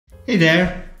Hey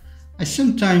there! I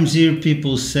sometimes hear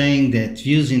people saying that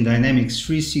views in Dynamics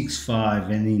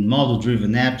 365 and in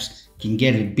model-driven apps can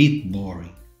get a bit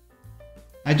boring.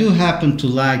 I do happen to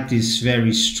like this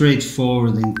very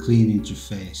straightforward and clean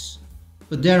interface,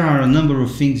 but there are a number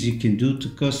of things you can do to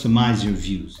customize your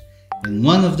views, and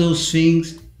one of those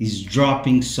things is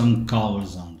dropping some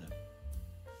colors on them.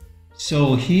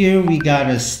 So here we got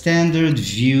a standard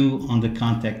view on the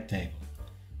contact table.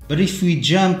 But if we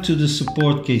jump to the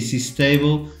support cases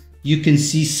table, you can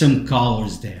see some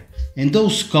colors there. And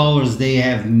those colors, they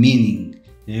have meaning.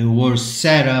 They were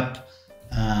set up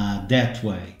that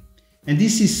way. And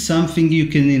this is something you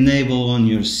can enable on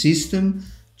your system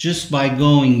just by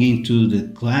going into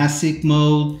the classic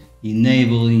mode,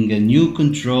 enabling a new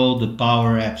control, the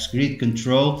Power Apps Grid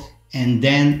control, and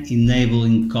then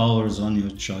enabling colors on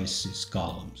your choices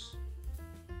columns.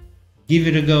 Give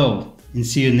it a go and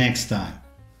see you next time.